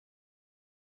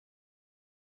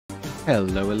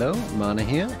Hello, Mana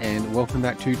here, and welcome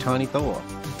back to Tiny Thor.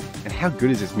 And how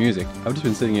good is this music? I've just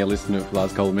been sitting here listening to it for the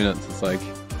last couple of minutes. It's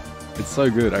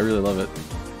so good. I really love it.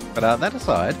 But that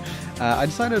aside, I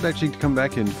decided actually to come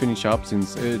back and finish up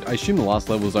since I assume the last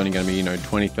level is only going to be,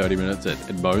 20, 30 minutes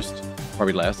at most,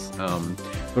 probably less.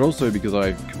 But also because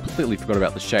I completely forgot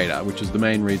about the shader, which is the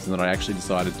main reason that I actually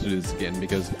decided to do this again,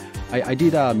 because I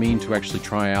did mean to actually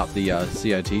try out the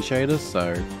CRT shader,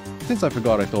 so since I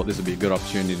forgot, I thought this would be a good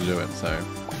opportunity to do it. So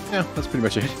yeah, that's pretty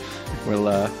much it.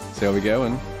 We'll see how we go,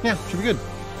 and yeah, should be good.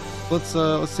 Let's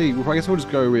see. I guess we'll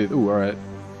just go with. Ooh, all right.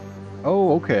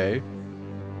 Oh, okay.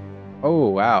 Oh,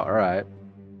 wow. All right.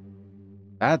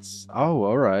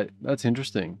 All right. That's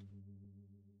interesting.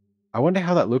 I wonder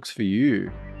how that looks for you.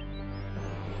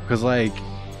 Because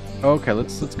okay,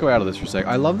 let's go out of this for a sec.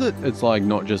 I love that it's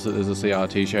not just that there's a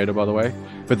CRT shader, by the way,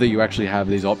 but that you actually have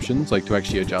these options to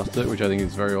actually adjust it, which I think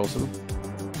is very awesome.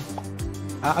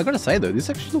 I gotta say though, this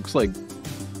actually looks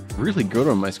really good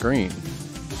on my screen,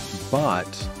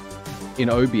 but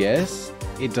in OBS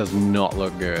it does not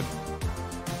look good.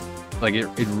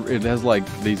 It has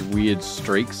these weird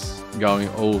streaks going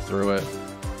all through it,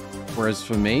 whereas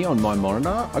for me on my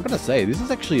monitor, I gotta say this is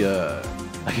actually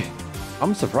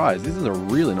I'm surprised. This is a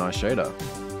really nice shader.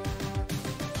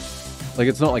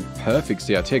 It's not perfect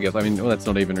CRT, I guess. I mean, well, that's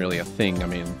not even really a thing. I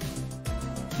mean,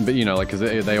 but because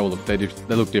they look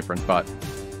different. But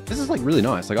this is really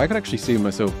nice. I could actually see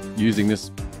myself using this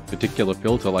particular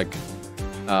filter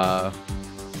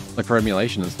for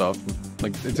emulation and stuff.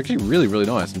 It's actually really, really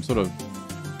nice. I'm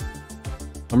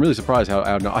really surprised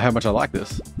how much I like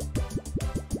this.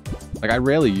 I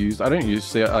don't use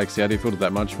CRT filters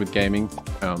that much with gaming.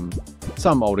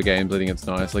 Some older games, I think it's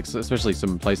nice. Especially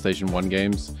some PlayStation 1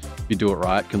 games, if you do it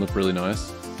right, can look really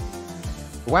nice.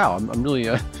 Wow, I'm really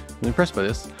impressed by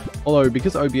this. Although,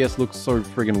 because OBS looks so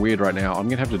friggin' weird right now, I'm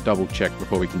gonna have to double check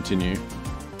before we continue.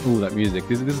 Ooh, that music.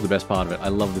 This is the best part of it. I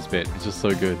love this bit. It's just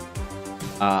so good.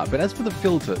 But as for the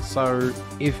filter, so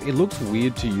if it looks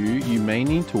weird to you, you may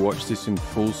need to watch this in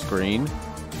full screen,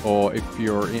 or if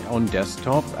you're on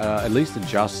desktop, at least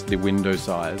adjust the window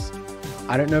size.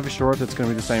 I don't know for sure if it's going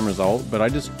to be the same result, but I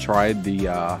just tried the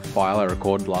file I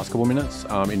recorded the last couple of minutes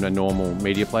in a normal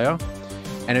media player,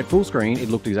 and at full screen it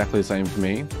looked exactly the same for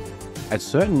me. At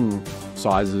certain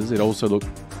sizes it also looked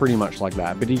pretty much like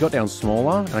that, but he got down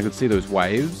smaller and I could see those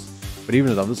waves, but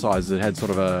even at other sizes it had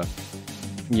sort of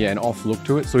an off look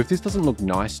to it. So if this doesn't look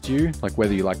nice to you,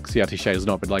 whether you like CRT shaders or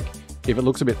not, but if it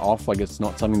looks a bit off, it's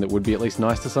not something that would be at least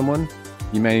nice to someone,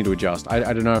 you may need to adjust.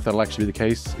 I don't know if that'll actually be the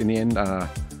case in the end.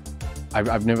 I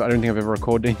don't think I've ever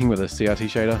recorded anything with a CRT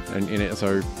shader in it,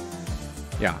 so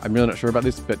yeah, I'm really not sure about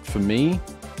this, but for me,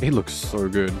 it looks so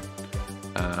good.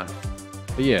 But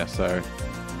yeah, so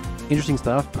interesting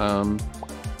stuff.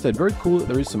 So very cool that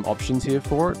there is some options here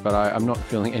for it, but I'm not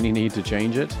feeling any need to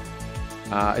change it.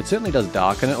 It certainly does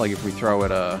darken it, if we throw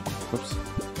it whoops.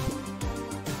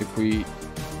 If we,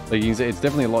 you can see, it's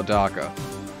definitely a lot darker.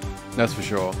 That's for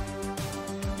sure.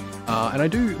 And I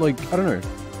do, I don't know.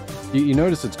 You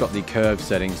notice it's got the curve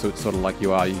setting, so it's sort of like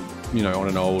you are, on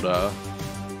an older,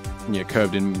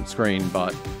 curved-in screen.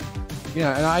 But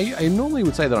yeah, and I normally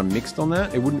would say that I'm mixed on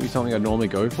that. It wouldn't be something I'd normally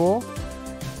go for.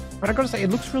 But I gotta say, it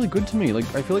looks really good to me.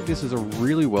 I feel like this is a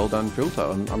really well done filter.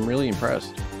 I'm really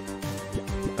impressed.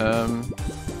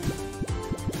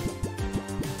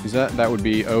 Is that would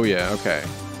be? Oh yeah, okay.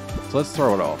 So let's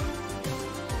throw it off.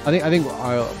 I think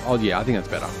that's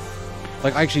better.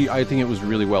 Actually, I think it was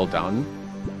really well done.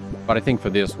 But I think for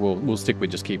this, we'll stick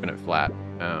with just keeping it flat.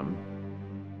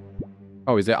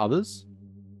 Oh, is there others?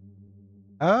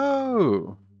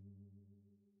 Oh,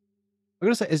 I'm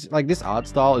gonna say this art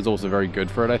style is also very good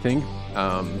for it. I think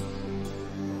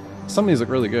some of these look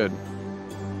really good.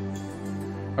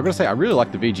 I'm gonna say I really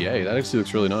like the VGA. That actually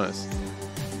looks really nice,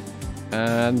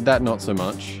 and that not so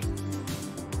much.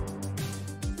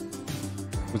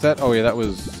 Was that? Oh yeah, that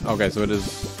was okay. So it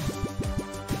is.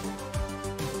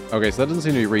 Okay, so that doesn't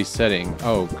seem to be resetting.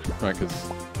 Oh, right, because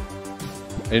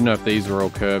I didn't know if these were all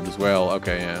curved as well.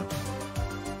 Okay, yeah.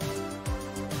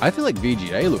 I feel like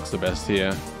VGA looks the best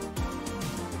here.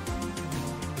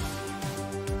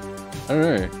 I don't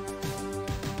know.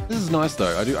 This is nice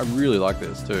though. I really like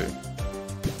this too.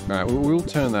 Alright, we'll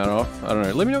turn that off. I don't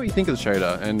know. Let me know what you think of the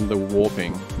shader and the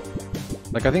warping.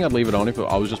 I think I'd leave it on if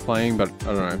I was just playing, but I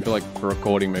don't know. I feel like for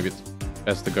recording, maybe it's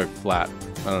best to go flat.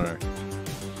 I don't know.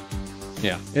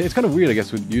 Yeah, it's kind of weird, I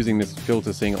guess, with using this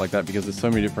filter, seeing it like that, because there's so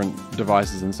many different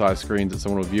devices and size screens that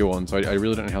someone will view on, so I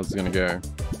really don't know how this is going to go.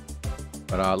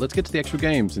 But let's get to the actual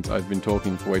game, since I've been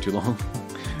talking for way too long.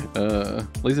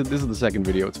 At least this is the second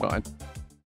video, it's fine.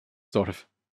 Sort of.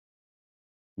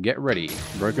 Get ready.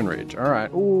 Broken Ridge.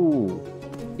 Alright. Ooh.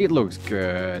 It looks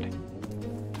good.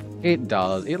 It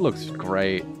does. It looks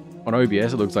great. On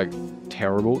OBS, it looks like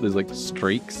terrible. There's like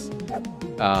streaks.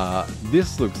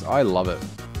 This looks... I love it.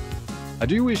 I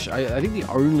do wish... I think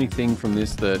the only thing from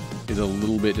this that is a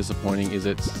little bit disappointing is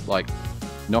it's like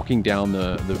knocking down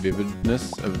the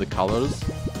vividness of the colors.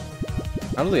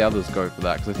 How do the others go for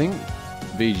that? Because I think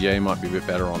VGA might be a bit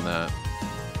better on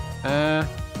that.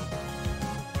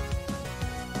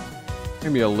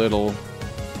 Maybe a little.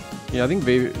 Yeah, I think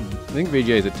VGA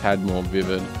is a tad more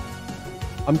vivid.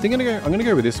 I'm gonna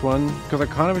go with this one because I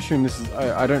kind of assume this is.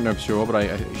 I don't know for sure, but I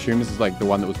assume this is like the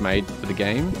one that was made for the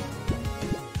game.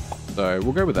 So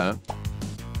we'll go with that.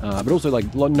 But also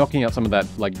like knocking out some of that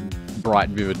like bright,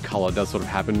 vivid color does sort of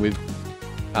happen with,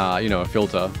 you know, a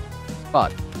filter.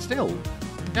 But still,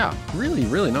 yeah, really,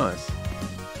 really nice.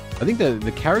 I think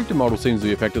the character model seems to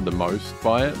be affected the most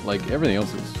by it. Like everything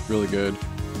else looks really good.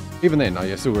 Even then,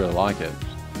 I still really like it.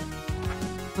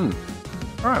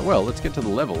 Alright, well, let's get to the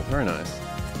level. Very nice.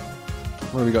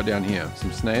 What have we got down here?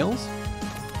 Some snails?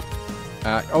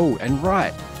 Oh, and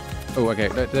right. Oh, okay,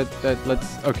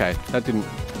 let's... Okay, that didn't...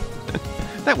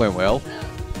 that went well.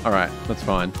 Alright, that's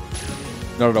fine.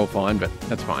 Not at all fine, but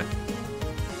that's fine.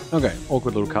 Okay,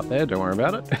 awkward little cut there, don't worry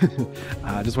about it.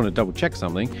 I just want to double check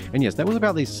something. And yes, that was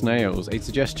about these snails. A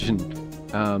suggestion,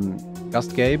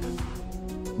 Gust Gabe.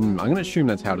 I'm going to assume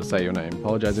that's how to say your name.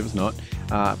 Apologize if it's not.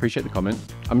 Appreciate the comment.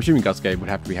 I'm assuming Gust Gabe would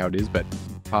have to be how it is, but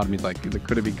part of me is like,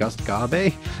 could it be Gust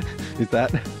Garbe? Is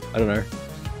that? I don't know.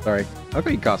 Sorry. I'll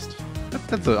call you Gust.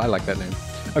 I like that name.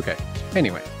 Okay.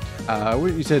 Anyway,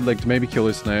 you said like to maybe kill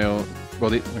this snail.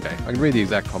 Well, okay, I can read the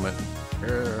exact comment.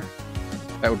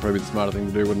 That would probably be the smarter thing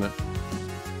to do, wouldn't it?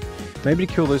 Maybe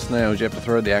to kill those snails, you have to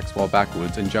throw the axe while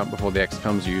backwards and jump before the axe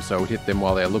comes to you, so it would hit them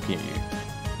while they're looking at you.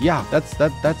 Yeah,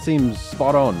 that seems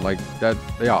spot on. Like that.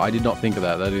 Yeah, I did not think of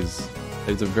that. That is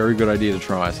a very good idea to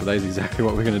try. So that is exactly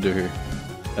what we're gonna do.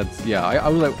 That's yeah. I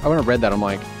was like, when I read that, I'm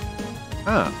like,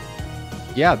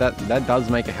 yeah, that does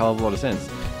make a hell of a lot of sense.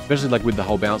 Especially like with the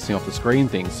whole bouncing off the screen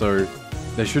thing. So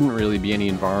there shouldn't really be any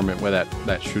environment where that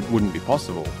wouldn't be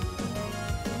possible.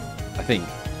 I think.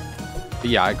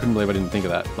 But yeah, I couldn't believe I didn't think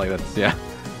of that. Like that's yeah.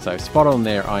 So spot on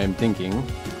there. I am thinking,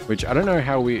 which I don't know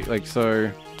how we like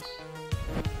so.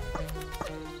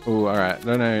 Oh, alright. I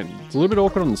don't know. It's a little bit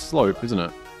awkward on the slope, isn't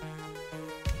it?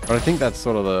 But I think that's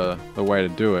sort of the way to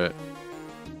do it.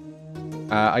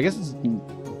 I guess it's...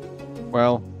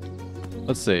 Well,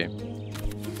 let's see.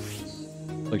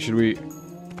 Like, should we...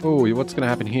 Oh, what's going to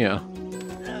happen here?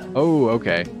 Oh,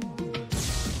 okay.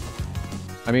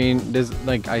 I mean, there's,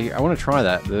 like, I want to try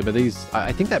that, but these...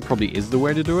 I think that probably is the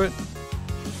way to do it.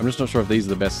 I'm just not sure if these are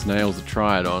the best snails to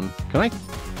try it on. Can I...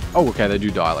 Oh, okay, they do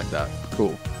die like that.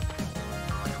 Cool.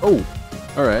 Oh,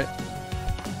 alright.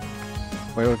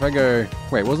 Wait, if I go...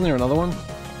 Wait, wasn't there another one?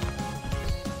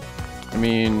 I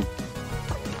mean...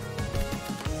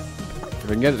 If I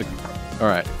can get it to...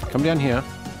 Alright, come down here.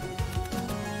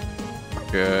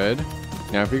 Good.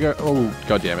 Now if we go... Oh,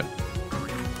 god damn it.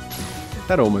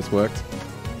 That almost worked.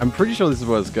 I'm pretty sure this is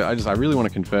what it's good. I really want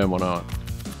to confirm or not.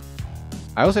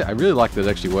 I really like that it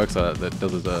actually works like that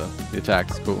does the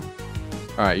attacks. Cool.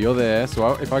 Alright, you're there.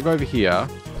 So if I go over here...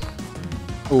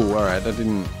 Oh, alright, that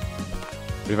didn't...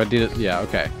 But if I did it... Yeah,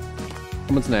 okay.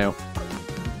 Come on, snail.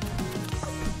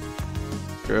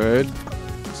 Good.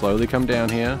 Slowly come down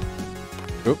here.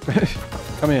 Oop.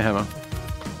 Come here, hammer.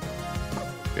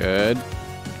 Good.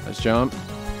 Let's jump.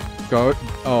 Go.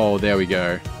 Oh, there we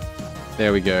go.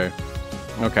 There we go.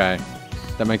 Okay.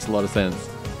 That makes a lot of sense.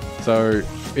 So,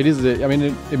 it is... I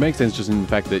mean, it makes sense just in the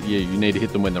fact that, yeah, you need to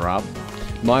hit them when they're up.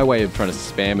 My way of trying to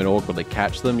spam and awkwardly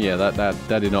catch them, yeah, that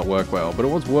did not work well. But it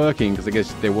was working, because I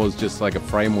guess there was just like a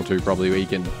frame or two probably where you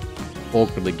can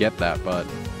awkwardly get that, but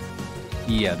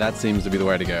yeah, that seems to be the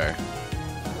way to go.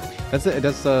 That's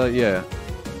yeah.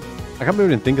 I can't believe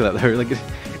I didn't think of that though. Like,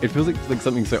 it feels like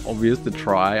something so obvious to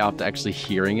try after actually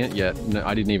hearing it, yet no,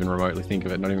 I didn't even remotely think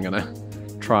of it. Not even gonna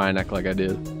try and act like I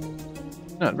did.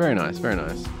 No, very nice, very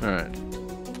nice. Alright.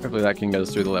 Hopefully that can get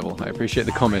us through the level. I appreciate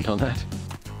the comment on that.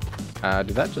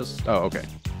 Did that just... Oh, okay.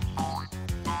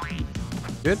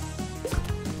 Good?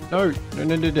 No.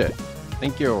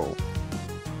 Thank you.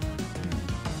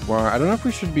 Well, I don't know if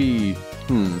we should be...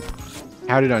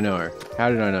 How did I know?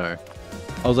 How did I know?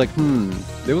 I was like,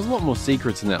 there was a lot more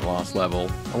secrets in that last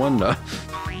level. I wonder.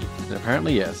 And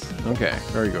apparently, yes. Okay,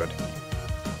 very good.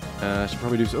 Should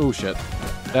probably do... Oh, shit.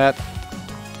 That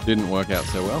didn't work out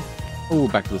so well. Oh,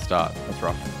 back to the start. That's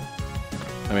rough.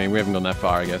 I mean, we haven't gone that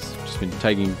far, I guess. Just been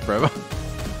taking forever.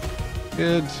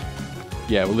 Good.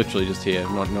 Yeah, we're literally just here.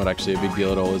 Not actually a big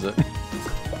deal at all, is it?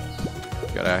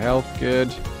 Got our health, good.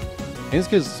 And this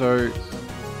kid's so...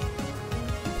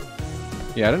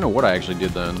 Yeah, I don't know what I actually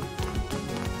did then.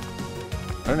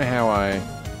 I don't know how I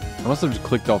must have just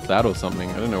clicked off that or something.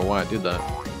 I don't know why I did that.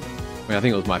 I mean, I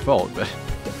think it was my fault, but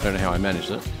I don't know how I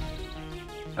managed it.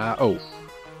 Oh.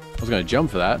 I was going to jump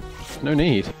for that. No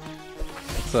need.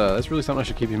 That's really something I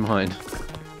should keep in mind.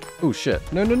 Oh, shit.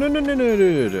 No. I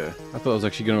thought I was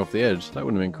actually going off the edge. That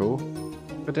wouldn't have been cool.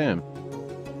 But damn.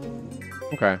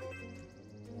 Okay.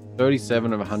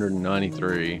 37 of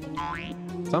 193.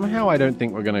 Somehow I don't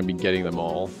think we're going to be getting them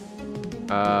all.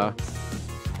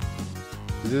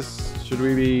 Is this... Should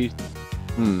we be...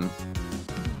 Is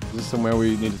this somewhere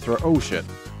we need to throw... Oh, shit.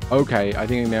 Okay, I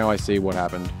think now I see what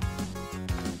happened.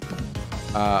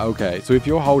 Okay, so if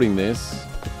you're holding this,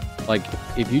 like,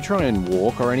 if you try and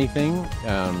walk or anything,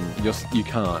 you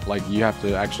can't. Like, you have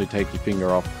to actually take your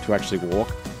finger off to actually walk.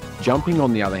 Jumping,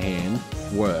 on the other hand,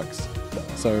 works.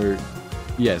 So,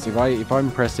 yes, if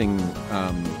I'm pressing,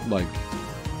 like...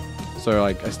 So,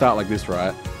 like, I start like this,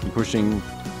 right? I'm pushing...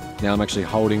 Now I'm actually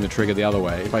holding the trigger the other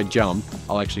way. If I jump,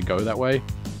 I'll actually go that way.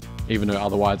 Even though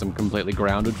otherwise I'm completely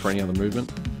grounded for any other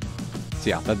movement.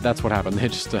 So yeah, that's what happened there,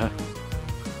 just to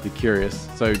be curious.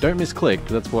 So don't misclick,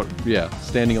 because that's what, yeah,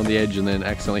 standing on the edge and then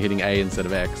accidentally hitting A instead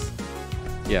of X.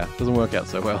 Yeah, doesn't work out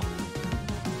so well.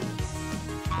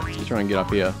 Let's just try and get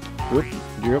up here.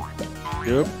 Yep.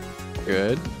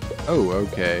 Good. Oh,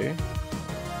 okay.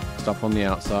 Stuff on the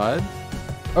outside.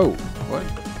 Oh, what?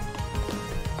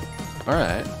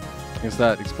 Alright. I guess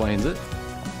that explains it.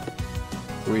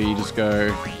 We just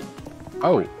go...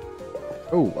 Oh.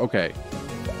 Oh, okay.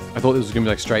 I thought this was going to be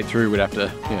like straight through. We'd have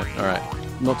to... Yeah, alright.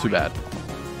 Not too bad.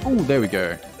 Oh, there we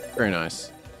go. Very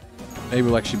nice. Maybe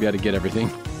we'll actually be able to get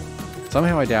everything.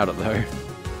 Somehow I doubt it though.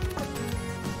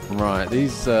 Right,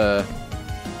 these... So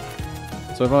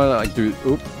if I like do...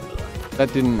 Oop.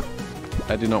 That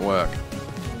did not work.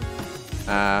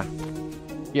 Yeah,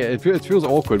 it feels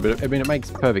awkward, but I mean, it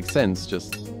makes perfect sense,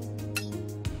 just...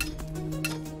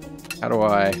 How do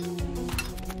I...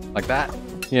 Like that?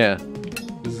 Yeah.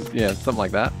 Yeah, something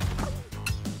like that.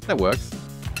 That works.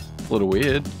 It's a little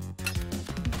weird.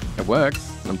 It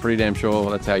works. I'm pretty damn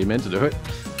sure that's how you meant to do it.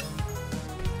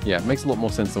 Yeah, it makes a lot more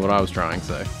sense than what I was trying,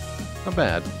 so... Not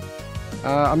bad.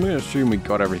 I'm going to assume we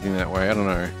got everything that way, I don't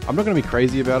know. I'm not going to be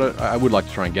crazy about it. I would like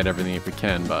to try and get everything if we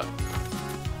can, but...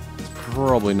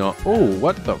 Probably not. Oh,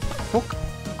 what the fuck?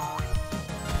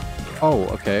 Oh,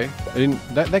 okay. I didn't...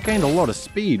 That gained a lot of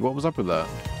speed. What was up with that?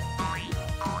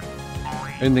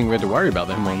 I didn't think we had to worry about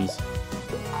them ones.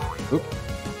 Oop.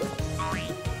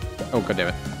 Oh,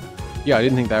 goddammit. Yeah, I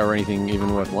didn't think they were anything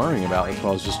even worth worrying about. That's why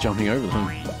I was just jumping over them.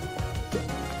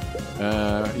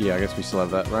 Yeah, I guess we still have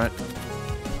that, right?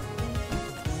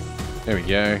 There we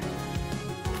go.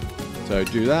 So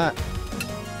do that.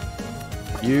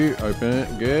 You open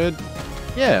it. Good.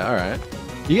 Yeah, alright.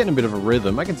 You're getting a bit of a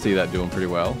rhythm. I can see that doing pretty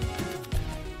well.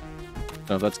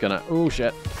 Oh, that's gonna... Oh,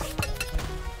 shit.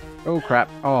 Oh, crap.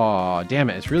 Oh, damn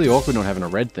it. It's really awkward not having a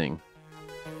red thing.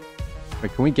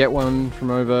 Wait, can we get one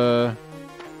from over...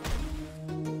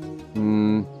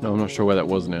 No, I'm not sure where that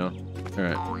was now.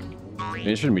 Alright. I mean,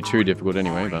 it shouldn't be too difficult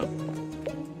anyway, but...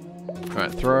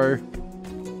 Alright, throw.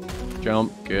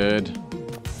 Jump. Good.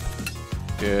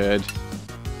 Good.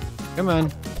 Come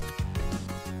on.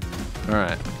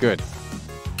 Alright, good.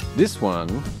 This one...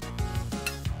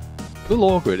 A little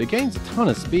awkward. It gains a ton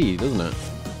of speed, doesn't it?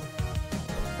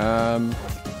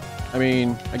 I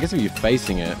mean, I guess if you're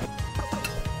facing it...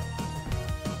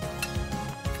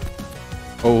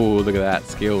 Oh, look at that.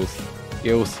 Skills.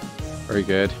 Skills. Very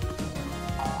good.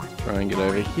 Try and get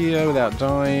over here without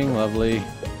dying. Lovely.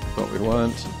 That's what we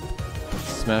want.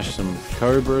 Smash some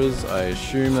cobras. I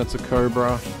assume that's a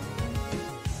cobra.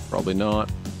 Probably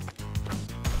not.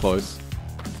 Close.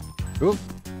 Ooh.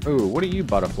 Ooh, what are you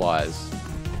butterflies?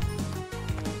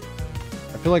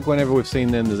 I feel like whenever we've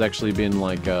seen them, there's actually been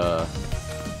like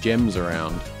gems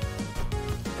around.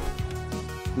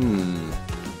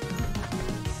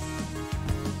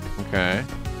 Okay.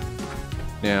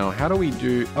 Now, how do we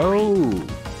do... Oh!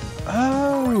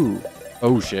 Oh!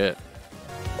 Oh, shit.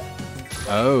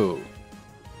 Oh.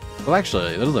 Well,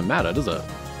 actually, that doesn't matter, does it?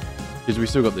 Because we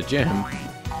still got the gem.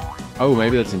 Oh,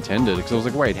 maybe that's intended. Because I was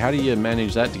like, wait, how do you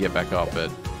manage that to get back up?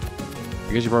 But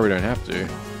I guess you probably don't have to.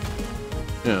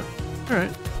 Yeah.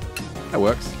 Alright. That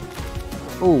works.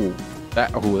 Oh,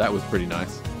 that was pretty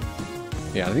nice.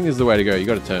 Yeah, I think this is the way to go. You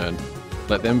got to turn.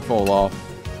 Let them fall off.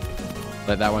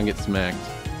 Let that one get smacked.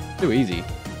 Too easy.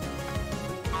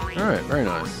 Alright, very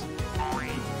nice.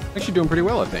 Actually doing pretty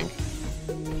well, I think.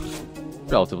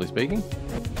 Relatively speaking.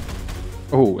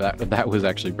 Oh, that was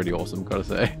actually pretty awesome, gotta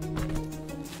say.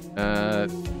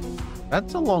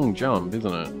 That's a long jump,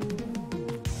 isn't it?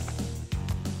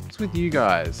 What's with you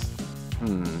guys?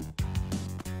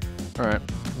 Alright,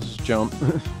 let's just jump.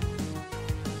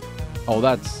 Oh,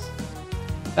 that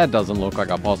doesn't look like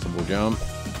a possible jump.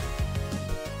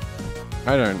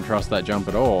 I don't trust that jump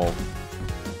at all.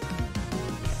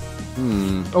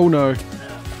 Oh no.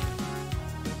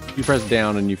 You press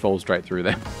down and you fall straight through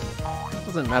there.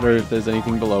 Doesn't matter if there's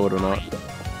anything below it or not.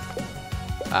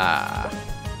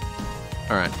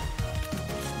 Alright.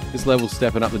 This level's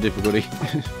stepping up the difficulty.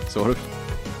 Sort of.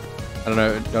 I don't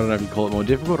know if you call it more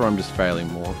difficult or I'm just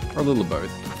failing more. Or a little of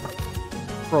both.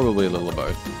 Probably a little of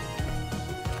both.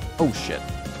 Oh shit.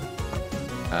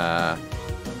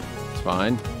 It's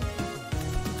fine.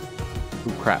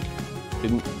 Oh crap.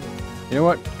 Didn't... You know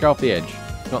what? Go off the edge.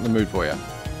 Not in the mood for you.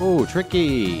 Oh,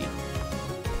 tricky!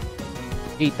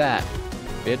 Eat that,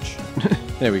 bitch.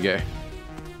 There we go.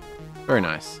 Very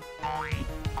nice.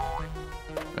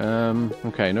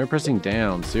 Okay, no pressing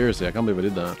down. Seriously, I can't believe I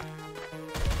did that.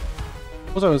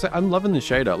 Also, I'm loving the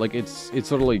shader. Like, it's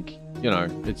sort of like, you know,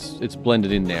 it's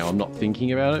blended in now. I'm not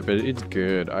thinking about it, but it's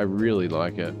good. I really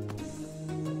like it.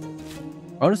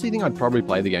 I honestly think I'd probably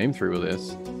play the game through with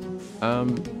this. I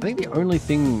think the only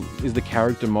thing is the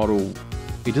character model.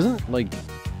 It doesn't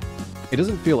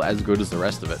feel as good as the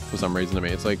rest of it for some reason to me.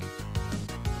 It's like,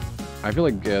 I feel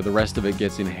like the rest of it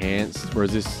gets enhanced,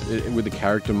 whereas this, with the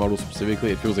character model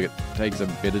specifically, it feels like it takes a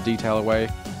bit of detail away.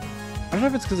 I don't know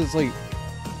if it's because it's like,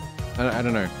 I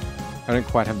don't know. I don't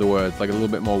quite have the words, like a little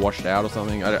bit more washed out or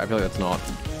something. I feel like that's not.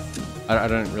 I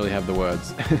don't really have the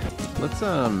words. Let's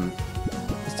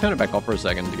turn it back off for a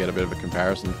second to get a bit of a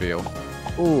comparison feel.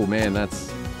 Oh man, that's...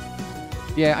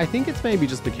 Yeah, I think it's maybe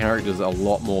just the characters are a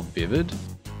lot more vivid.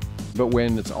 But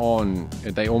when it's on,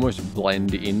 they almost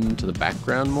blend into the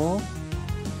background more.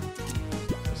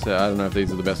 So I don't know if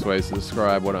these are the best ways to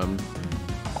describe what I'm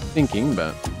thinking,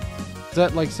 but... Does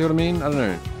that, like, see what I mean? I don't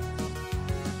know.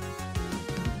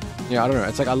 Yeah, I don't know.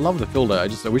 It's like, I love the filter. I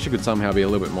wish it could somehow be a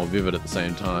little bit more vivid at the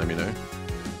same time, you know?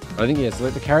 But I think, yeah, so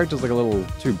like the character's like a little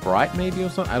too bright, maybe, or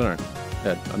something? I don't know.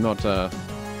 Yeah, I'm not,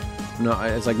 no,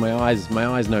 it's like my eyes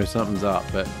know something's up,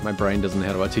 but my brain doesn't know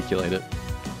how to articulate it.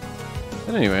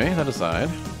 But anyway, that aside,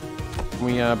 can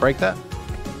we break that?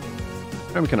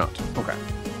 No, we cannot. Okay.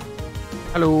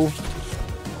 Hello.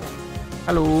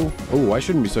 Hello. Oh, I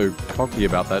shouldn't be so cocky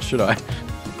about that, should I?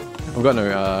 I've got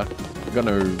no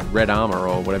red armor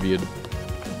or whatever you'd...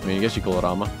 I mean, I guess you call it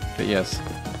armor, but yes.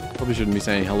 Probably shouldn't be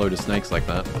saying hello to snakes like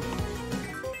that.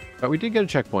 But we did get a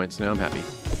checkpoint, so now I'm happy.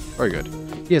 Very good.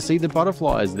 Yeah, see, the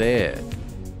butterflies there,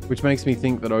 which makes me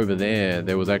think that over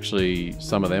there was actually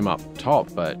some of them up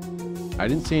top, but I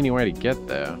didn't see any way to get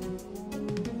there.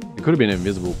 It could have been an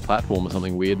invisible platform or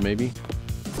something weird, maybe.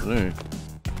 I don't know.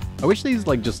 I wish these,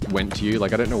 like, just went to you.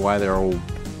 Like, I don't know why they're all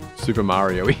Super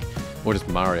Mario-y. Or just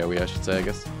Mario-y, I should say, I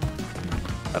guess.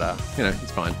 But, you know,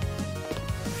 it's fine.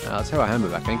 Let's have our hammer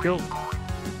back, thank you.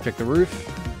 Check the roof.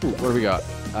 Ooh, what do we got?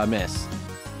 A mess.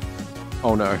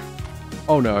 Oh, no.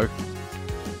 Oh, no.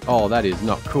 Oh, that is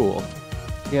not cool.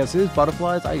 Yeah, so these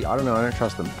butterflies, I don't know, I don't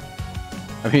trust them.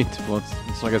 I mean, well,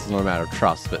 I guess it's not a matter of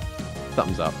trust, but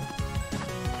something's up.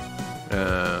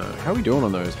 How are we doing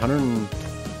on those?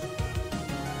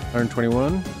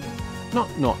 121?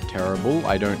 Not terrible.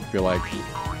 I don't feel like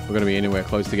we're going to be anywhere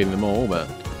close to getting them all, but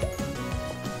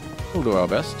we'll do our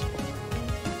best.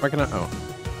 Where can I... Oh.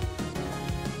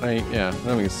 Yeah, I don't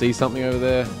know if we can see something over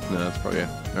there. No, that's probably it.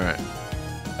 Alright.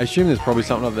 I assume there's probably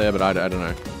something up there, but I don't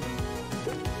know.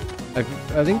 I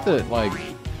think that, like...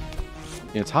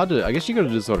 Yeah, it's hard to... I guess you gotta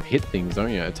just sort of hit things,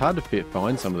 don't you? It's hard to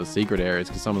find some of the secret areas,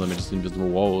 because some of them are just invisible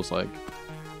walls, like...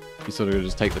 You sort of gotta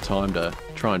just take the time to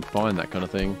try and find that kind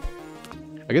of thing.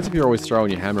 I guess if you're always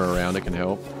throwing your hammer around, it can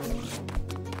help.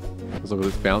 Because look,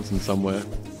 it's bouncing somewhere.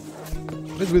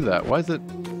 What is with that? Why is it...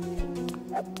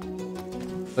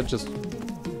 That just...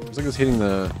 Looks like it's hitting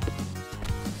the...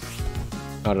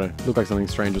 I don't know. Looked like something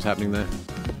strange was happening there.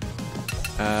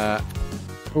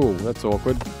 Oh, that's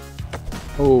awkward.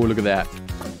 Oh, look at that.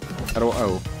 How do I...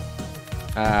 Oh.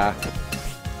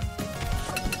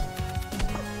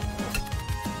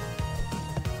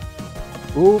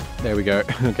 Oh, there we go.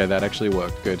 Okay, that actually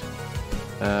worked. Good.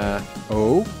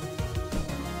 Oh.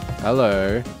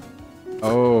 Hello.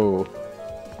 Oh.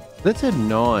 That said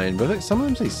 9, but I think some of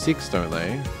them say 6, don't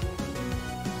they?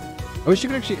 I wish you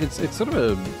could actually... It's sort of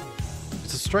a...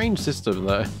 It's a strange system,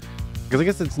 though. Because I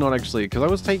guess it's not actually... Because I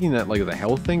was taking that, like, as a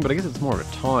health thing, but I guess it's more of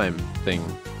a time thing.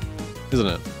 Isn't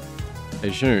it? I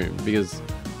assume. Because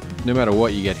no matter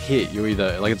what, you get hit. You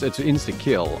either... Like, it's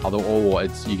insta-kill, or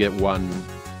you get one...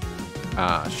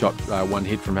 shot, one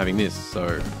hit from having this,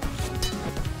 so...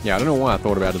 Yeah, I don't know why I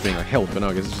thought about it being like health, but no,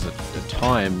 I guess it's just a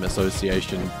time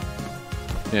association.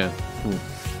 Yeah.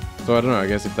 So I don't know, I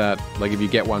guess if that, like if you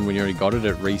get one when you already got it,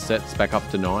 it resets back up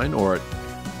to 9, or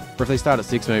if they start at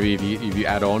 6, maybe if you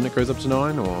add on, it goes up to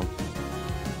 9, or...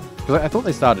 Because I thought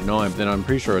they started at 9, but then I'm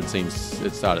pretty sure it seems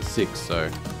it started at 6, so...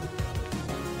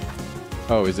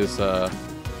 Oh, is this, do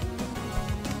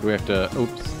we have to...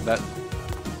 Oops, that...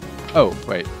 Oh,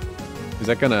 wait. Is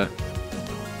that gonna...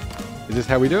 Is this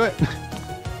how we do it? I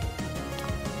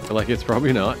feel like it's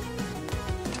probably not.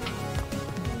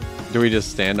 Do we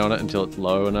just stand on it until it's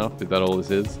low enough? Is that all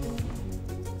this is?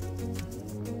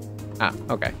 Ah,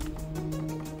 okay.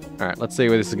 Alright, let's see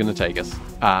where this is going to take us.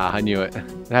 Ah, I knew it.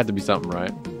 It had to be something,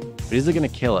 right? But is it going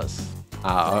to kill us?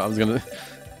 Ah, I was going to...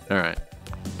 Alright.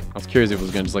 I was curious if it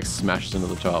was going to just like smash us into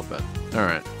the top, but...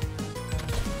 Alright.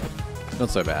 Not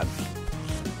so bad.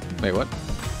 Wait, what?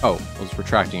 Oh, I was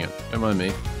retracting it. Don't mind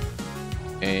me.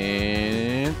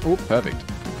 And... Oh, perfect.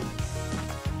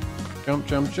 Jump,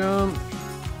 jump, jump.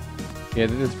 Yeah,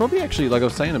 there's probably actually, like I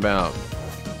was saying about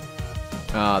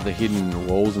the hidden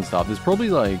walls and stuff, there's probably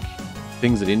like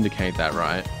things that indicate that,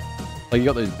 right? Like you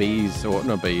got those bees, or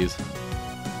not bees,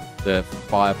 the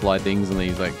firefly things and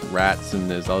these like rats,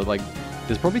 and there's other, like,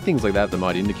 there's probably things like that that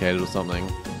might indicate it or something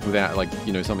without, like,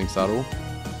 you know, something subtle.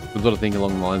 We've got to think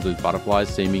along the lines of butterflies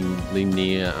seemingly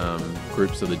near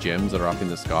groups of the gems that are up in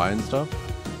the sky and stuff.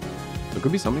 So it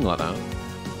could be something like that.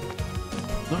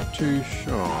 Not too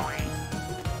sure.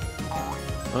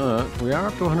 We are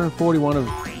up to 141 of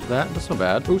that. That's not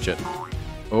bad. Oh shit.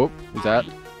 Oh, is that?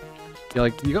 Yeah,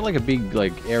 like you got like a big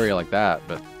like area like that,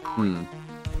 but I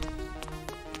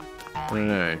don't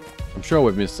know. I'm sure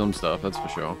we've missed some stuff. That's for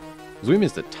sure. Because we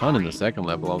missed a ton in the second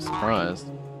level. I was surprised,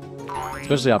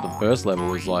 especially after the first level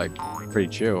was like pretty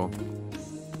chill.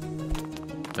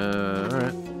 All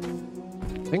right.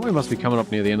 I think we must be coming up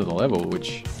near the end of the level,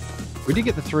 which we did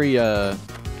get the three.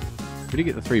 We did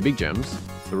get the 3 big gems.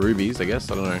 The rubies, I guess.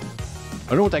 I don't know. I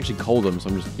don't know what to actually call them, so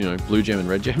I'm just, you know, blue gem and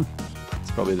red gem.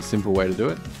 It's probably the simple way to do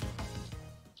it.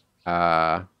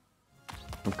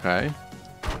 Okay.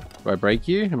 Do I break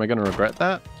you? Am I going to regret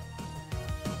that?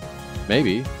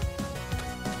 Maybe.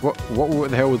 What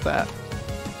the hell was that?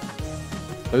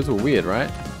 Those were weird, right?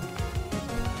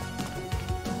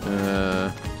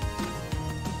 I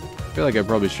feel like I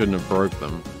probably shouldn't have broke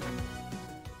them.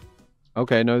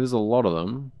 Okay, no, there's a lot of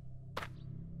them.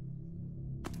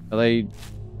 Are they...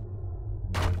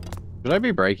 Should I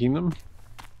be breaking them?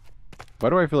 Why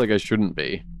do I feel like I shouldn't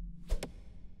be?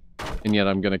 And yet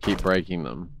I'm gonna keep breaking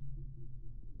them.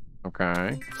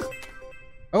 Okay.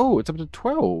 Oh, it's up to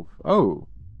 12. Oh.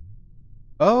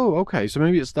 Oh, okay. So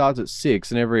maybe it starts at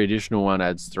 6 and every additional one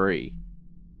adds 3.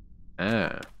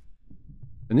 Ah.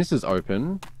 And this is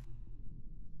open.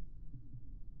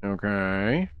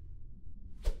 Okay.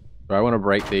 Do I want to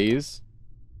break these?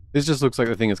 This just looks like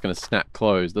the thing that's going to snap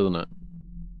closed, doesn't it?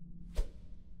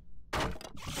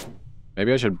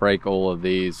 Maybe I should break all of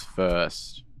these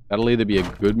first. That'll either be a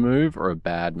good move or a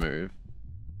bad move.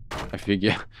 I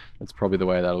figure that's probably the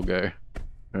way that'll go.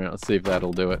 Alright, let's see if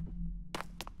that'll do it.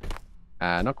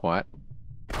 Not quite.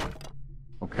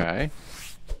 Okay.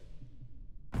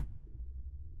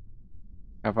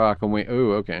 How far can we...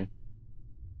 Ooh, okay.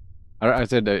 I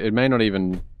said it may not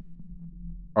even...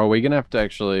 Are we going to have to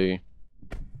actually...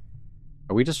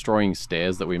 Are we destroying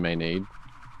stairs that we may need?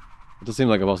 It does seem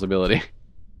like a possibility.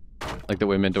 Like that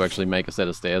we're meant to actually make a set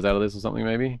of stairs out of this or something,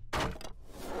 maybe?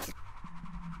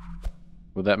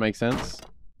 Would that make sense?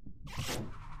 I feel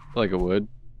like it would.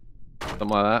 Something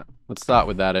like that. Let's start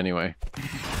with that anyway.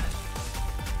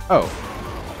 Oh.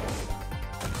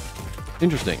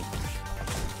 Interesting.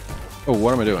 Oh,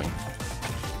 what am I doing?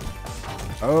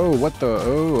 Oh, what the...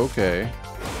 Oh, okay.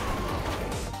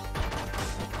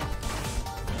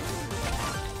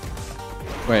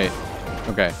 Wait.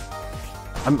 Okay.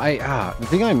 The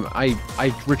thing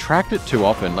I retract it too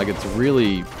often. Like, it's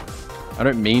really... I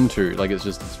don't mean to. Like, it's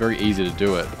very easy to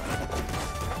do it.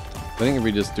 I think if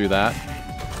we just do that...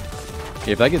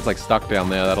 Yeah, if that gets, like, stuck down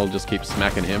there, that'll just keep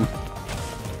smacking him.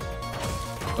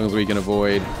 As long as we can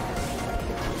avoid...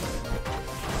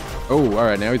 Oh,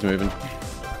 alright, now he's moving.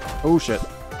 Oh, shit.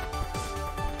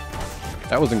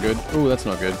 That wasn't good. Oh, that's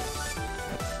not good.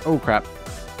 Oh, crap.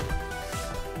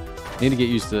 Need to get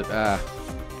used to it.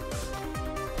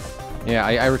 Yeah,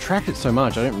 I retract it so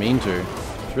much. I don't mean to.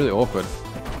 It's really awkward.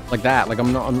 Like that. Like,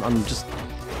 I'm just...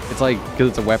 It's like, because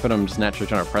it's a weapon, I'm just naturally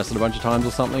trying to press it a bunch of times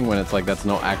or something, when it's like, that's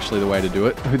not actually the way to do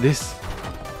it with this.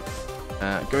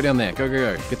 Go down there. Go,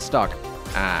 go, go. Get stuck.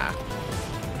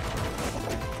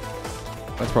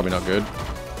 That's probably not good.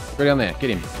 Go down there. Get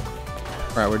him.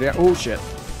 Alright, we're down. Oh, shit.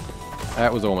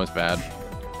 That was almost bad.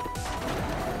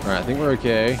 Alright, I think we're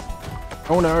okay.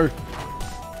 Oh no!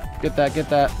 Get that, get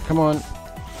that. Come on.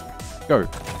 Go.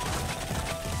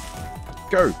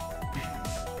 Go!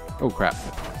 Oh crap.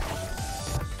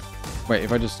 Wait,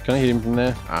 if I just... Can I hit him from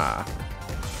there? Ah.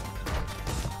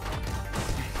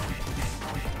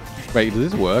 Wait,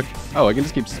 does this work? Oh, I can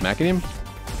just keep smacking him?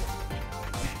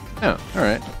 Oh,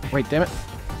 alright. Wait, damn it.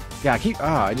 Yeah,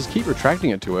 I just keep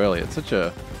retracting it too early. It's such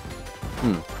a...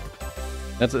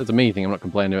 That's a me thing. I'm not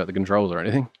complaining about the controls or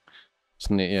anything.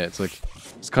 Just, yeah, it's like...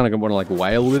 Just kind of want to like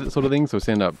wail with it sort of thing, so it's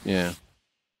end up... Yeah.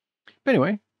 But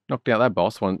anyway, knocked out that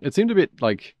boss one. It seemed a bit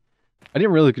like... I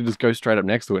didn't really just go straight up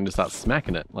next to it and just start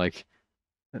smacking it. Like,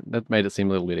 that made it seem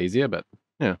a little bit easier, but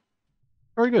yeah.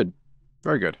 Very good.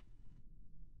 Very good.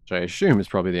 Which I assume is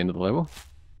probably the end of the level.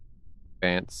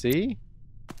 Fancy.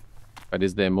 But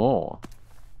is there more?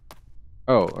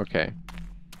 Oh, okay.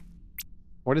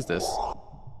 What is this?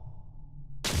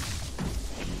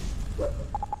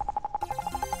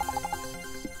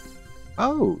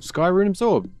 Oh, Sky Rune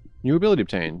Absorb. New ability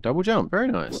obtained. Double jump. Very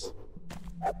nice.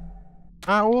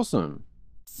 Ah, awesome.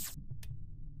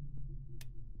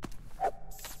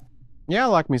 Yeah, I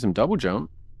like me some double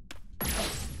jump.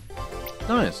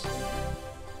 Nice.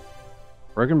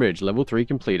 Broken Bridge, level 3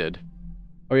 completed.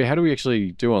 Oh yeah, how do we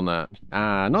actually do on that?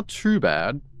 Not too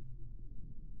bad.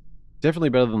 Definitely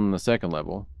better than the second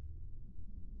level.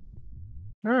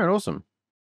 Alright, awesome.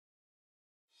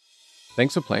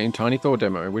 Thanks for playing Tiny Thor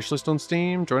demo. Wishlist on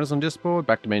Steam, join us on Discord,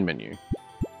 back to main menu.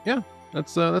 Yeah,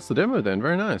 that's the demo then,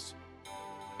 very nice.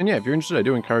 And yeah, if you're interested, I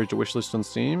do encourage the wishlist on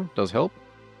Steam, does help.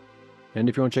 And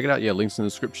if you want to check it out, yeah, links in the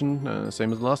description,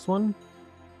 same as the last one.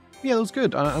 Yeah, that was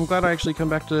good. I'm glad I actually come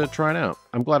back to try it out.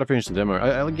 I'm glad I finished the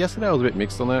demo. Yesterday I was a bit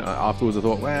mixed on that. Afterwards I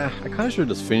thought, well, I kind of should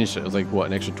have just finished it. It was like, what,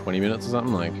 an extra 20 minutes or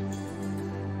something? Like.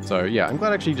 So yeah, I'm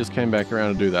glad I actually just came back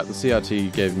around to do that. The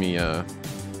CRT gave me an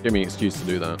excuse to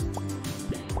do that.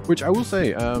 Which I will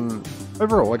say,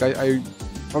 overall, like I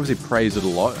obviously praise it a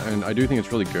lot, and I do think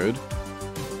it's really good.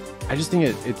 I just think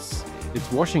it's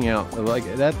washing out, like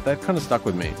that kind of stuck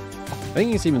with me. I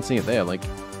think you can even see it there, like,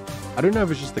 I don't know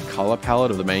if it's just the color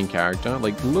palette of the main character,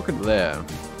 like, look at there,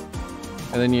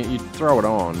 and then you throw it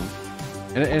on,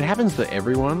 and it happens to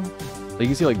everyone. Like, you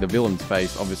can see, like, the villain's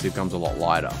face obviously becomes a lot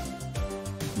lighter,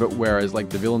 but whereas, like,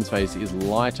 the villain's face is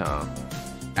lighter,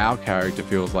 our character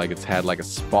feels like it's had, like, a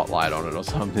spotlight on it or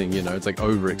something, you know, it's, like,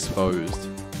 overexposed,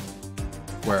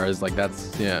 whereas, like,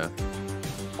 that's, yeah.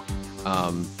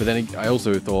 But then I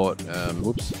also thought,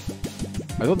 whoops,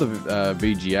 I thought the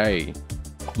VGA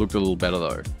looked a little better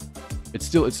though. It's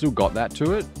still got that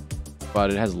to it,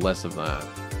 but it has less of that.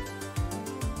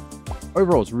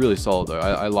 Overall, it's really solid though.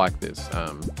 I like this.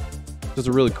 It's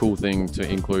a really cool thing to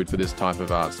include for this type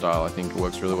of art style. I think it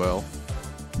works really well.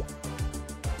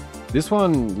 This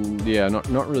one, yeah,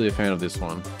 not really a fan of this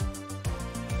one.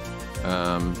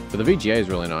 But the VGA is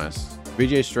really nice.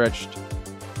 VGA stretched.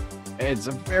 It's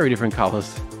a very different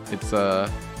colors. It's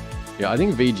yeah, I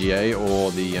think VGA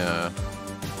or the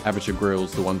Aperture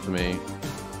Grill's the one for me.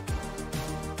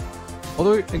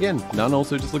 Although again, none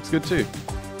also just looks good too,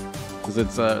 because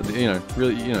it's you know,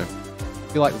 really, you know,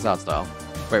 if you like this art style.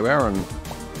 Wait, we're on.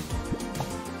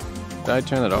 Did I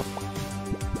turn that off?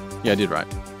 Yeah, I did, right?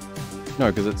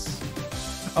 No, because it's.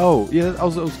 Oh yeah, I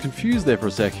was confused there for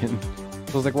a second.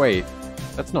 I was like, wait,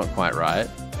 that's not quite right.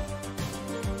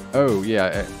 Oh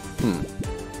yeah.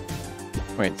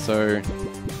 Wait, so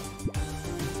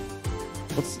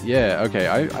what's, yeah, okay,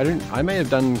 I may have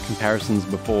done comparisons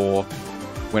before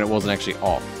when it wasn't actually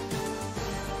off.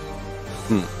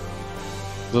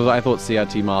 So I thought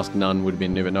CRT mask none would have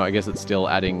been new, but no, I guess it's still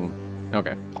adding.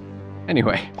 Okay.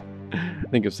 Anyway, I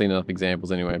think I've seen enough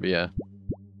examples anyway, but yeah.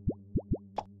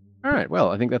 Alright, well,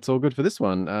 I think that's all good for this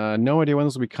one. No idea when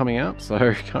this will be coming out, so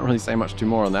can't really say much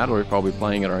more on that, or if I'll be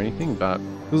playing it or anything, but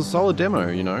it was a solid demo,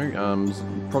 you know.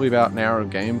 Probably about an hour of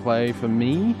gameplay for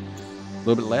me, a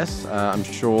little bit less. I'm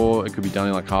sure it could be done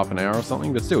in like half an hour or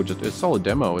something, but still, just a solid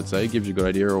demo, I would say. It gives you a good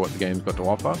idea of what the game's got to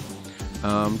offer.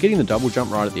 Getting the double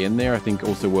jump right at the end there, I think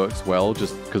also works well,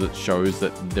 just because it shows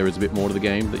that there is a bit more to the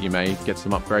game, that you may get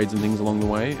some upgrades and things along the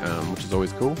way, which is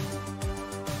always cool.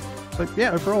 So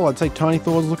yeah, overall, I'd say Tiny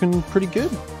Thor's looking pretty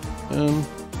good. Yeah,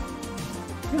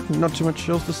 not too much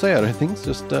else to say, I don't think. It's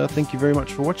just thank you very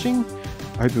much for watching.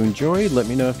 I hope you enjoyed. Let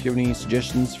me know if you have any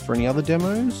suggestions for any other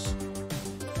demos.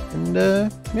 And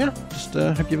yeah, just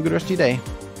hope you have a good rest of your day.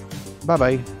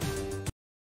 Bye-bye.